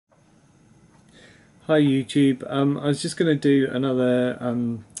Hi YouTube, I was just going to do another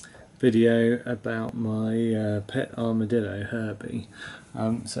video about my pet armadillo, Herbie.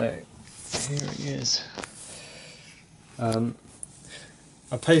 So here he is. I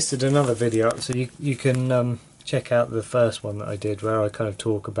posted another video up so you can check out the first one that I did where I kind of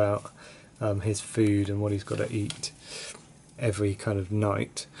talk about his food and what he's got to eat every kind of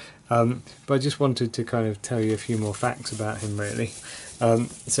night. But I just wanted to kind of tell you a few more facts about him really.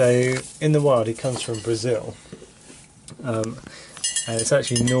 So in the wild he comes from Brazil, and it's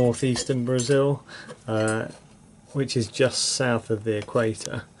actually northeastern Brazil, which is just south of the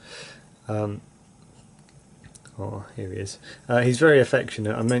equator. Oh, here he is. He's very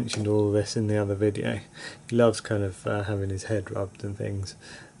affectionate. I mentioned all of this in the other video. He loves kind of having his head rubbed and things,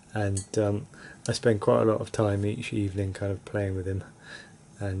 and I spend quite a lot of time each evening kind of playing with him,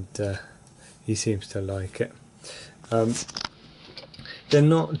 and he seems to like it.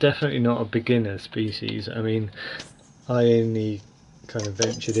 They're definitely not a beginner species. I mean, I only kind of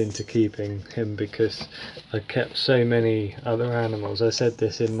ventured into keeping him because I kept so many other animals. I said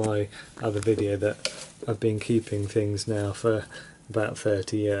this in my other video that I've been keeping things now for about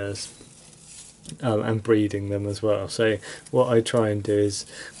 30 years and breeding them as well. So what I try and do is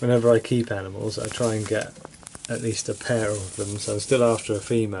whenever I keep animals I try and get at least a pair of them, so I'm still after a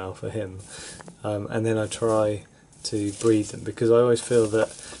female for him, and then I try to breed them, because I always feel that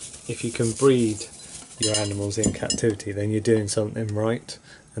if you can breed your animals in captivity then you're doing something right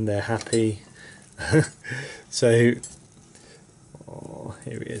and they're happy. So oh,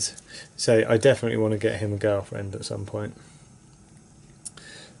 here he is. So I definitely want to get him a girlfriend at some point.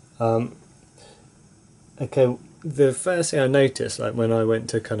 Okay, the first thing I noticed, like when I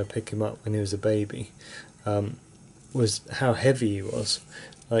went to kind of pick him up when he was a baby, was how heavy he was.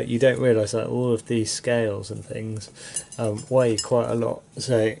 Like, you don't realise that all of these scales and things weigh quite a lot.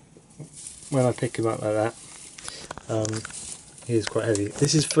 So when I pick him up like that, he is quite heavy.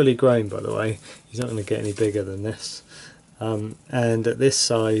 This is fully grown, by the way. He's not going to get any bigger than this. And at this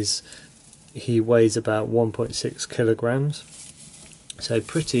size, he weighs about 1.6 kilograms. So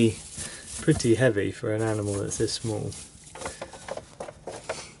pretty heavy for an animal that's this small.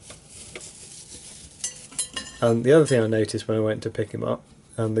 The other thing I noticed when I went to pick him up,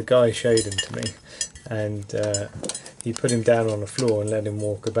 the guy showed him to me, and he put him down on the floor and let him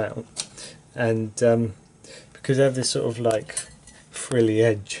walk about. And because they have this sort of like frilly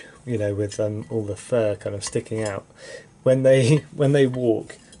edge, you know, with all the fur kind of sticking out, when they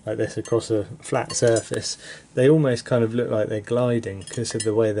walk like this across a flat surface, they almost kind of look like they're gliding because of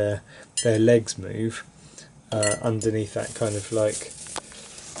the way their legs move underneath that kind of like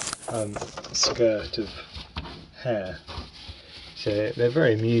skirt of hair. So they're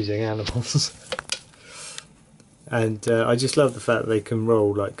very amusing animals. And I just love the fact that they can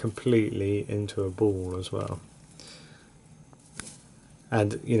roll like completely into a ball as well.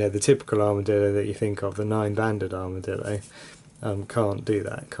 And you know, the typical armadillo that you think of, the 9-banded armadillo, can't do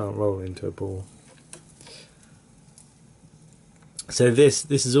that, can't roll into a ball. So this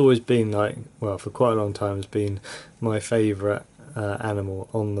has always been, like, well, for quite a long time has been my favourite animal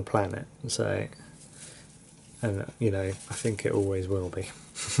on the planet. So, and you know, I think it always will be.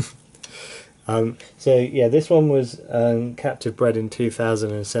 So yeah, this one was captive bred in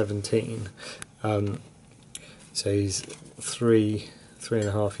 2017. So he's three and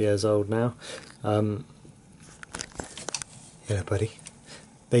a half years old now. Yeah, buddy.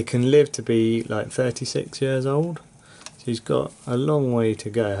 They can live to be like 36 years old. So he's got a long way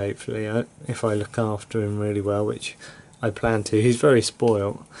to go, hopefully, if I look after him really well, which I plan to. He's very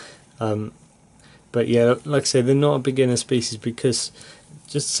spoiled. But yeah, like I say, they're not a beginner species because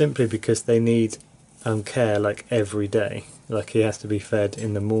just simply because they need care like every day. Like, he has to be fed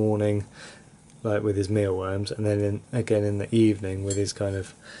in the morning, like with his mealworms, and then again in the evening with his kind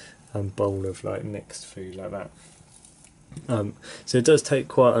of bowl of like mixed food like that. So it does take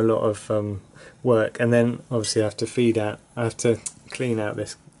quite a lot of work, and then obviously I have to clean out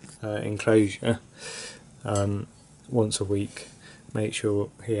this enclosure once a week, make sure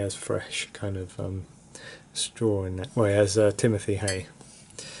he has fresh kind of straw in there. Well, he has Timothy hay,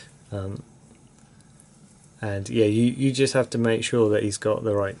 and yeah, you just have to make sure that he's got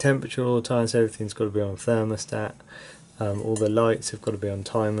the right temperature all the time, so everything's got to be on thermostat, all the lights have got to be on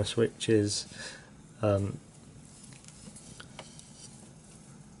timer switches.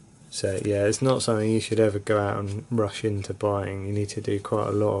 So yeah, it's not something you should ever go out and rush into buying. You need to do quite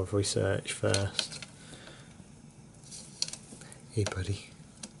a lot of research first. Hey buddy.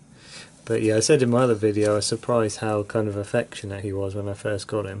 But yeah, I said in my other video I was surprised how kind of affectionate he was when I first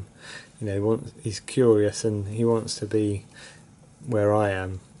got him. You know, he's curious and he wants to be where I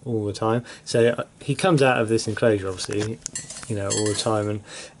am, all the time. So he comes out of this enclosure, obviously, you know, all the time,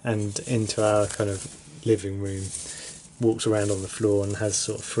 and into our kind of living room, walks around on the floor and has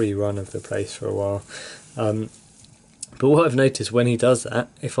sort of free run of the place for a while. But what I've noticed when he does that,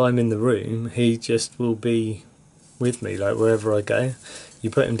 if I'm in the room, he just will be with me, like wherever I go. You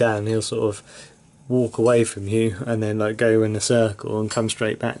put him down, he'll sort of walk away from you and then like go in a circle and come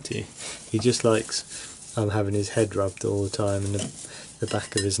straight back to you. He just likes having his head rubbed all the time and the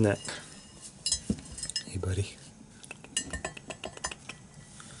back of his neck. Hey buddy.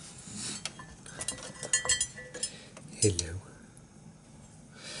 Hello.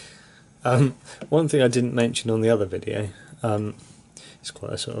 One thing I didn't mention on the other video, it's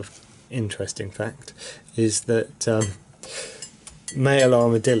quite a sort of interesting fact, is that male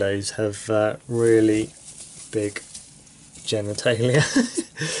armadillos have really big genitalia.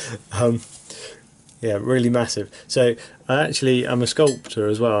 Yeah, really massive. So I'm a sculptor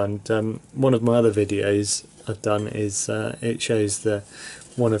as well, and one of my other videos I've done is it shows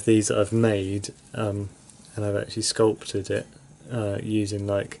one of these that I've made, and I've actually sculpted it using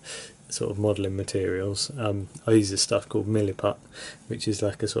like sort of modelling materials. I use this stuff called milliput, which is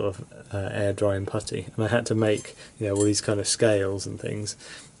like a sort of air drying putty, and I had to make, you know, all these kind of scales and things.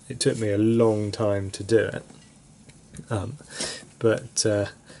 It took me a long time to do it, but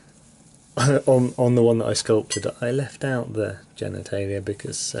on the one that I sculpted, I left out the genitalia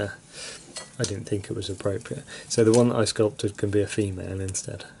because I didn't think it was appropriate. So the one that I sculpted can be a female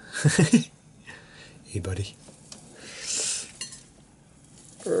instead. Hey buddy.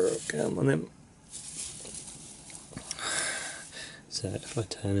 Come on then. So if I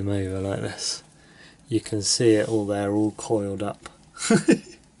turn him over like this, you can see it all there, all coiled up.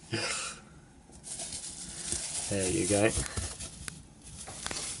 There you go.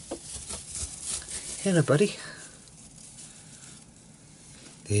 Hello buddy.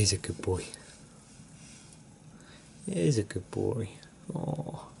 He's a good boy. He's a good boy.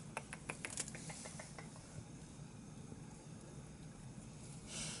 Oh.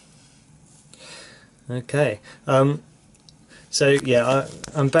 Okay, so yeah,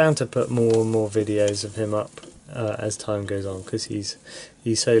 I'm bound to put more and more videos of him up as time goes on, because he's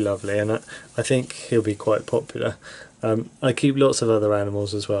so lovely, and I think he'll be quite popular. I keep lots of other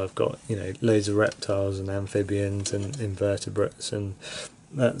animals as well. I've got, you know, loads of reptiles and amphibians and invertebrates and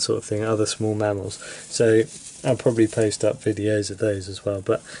that sort of thing, other small mammals. So I'll probably post up videos of those as well.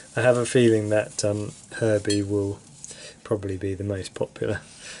 But I have a feeling that Herbie will probably be the most popular.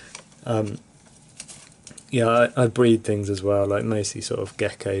 Yeah, I breed things as well, like mostly sort of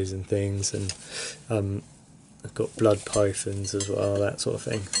geckos and things, and I've got blood pythons as well, that sort of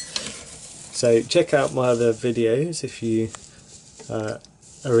thing. So check out my other videos if you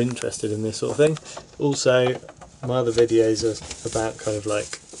are interested in this sort of thing. Also, my other videos are about kind of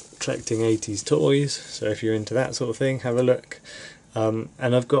like collecting 80s toys, so if you're into that sort of thing, have a look. And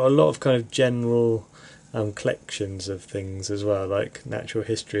I've got a lot of kind of general collections of things as well, like natural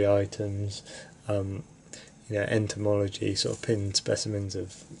history items, you know, entomology, sort of pinned specimens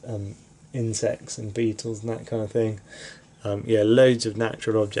of insects and beetles and that kind of thing. Yeah, loads of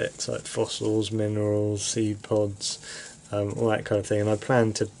natural objects like fossils, minerals, seed pods, all that kind of thing. And I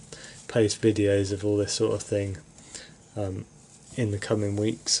plan to post videos of all this sort of thing in the coming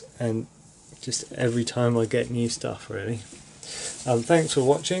weeks, and just every time I get new stuff, really. Thanks for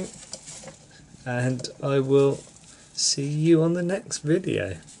watching, and I will see you on the next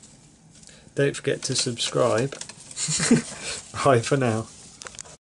video. Don't forget to subscribe. Bye for now.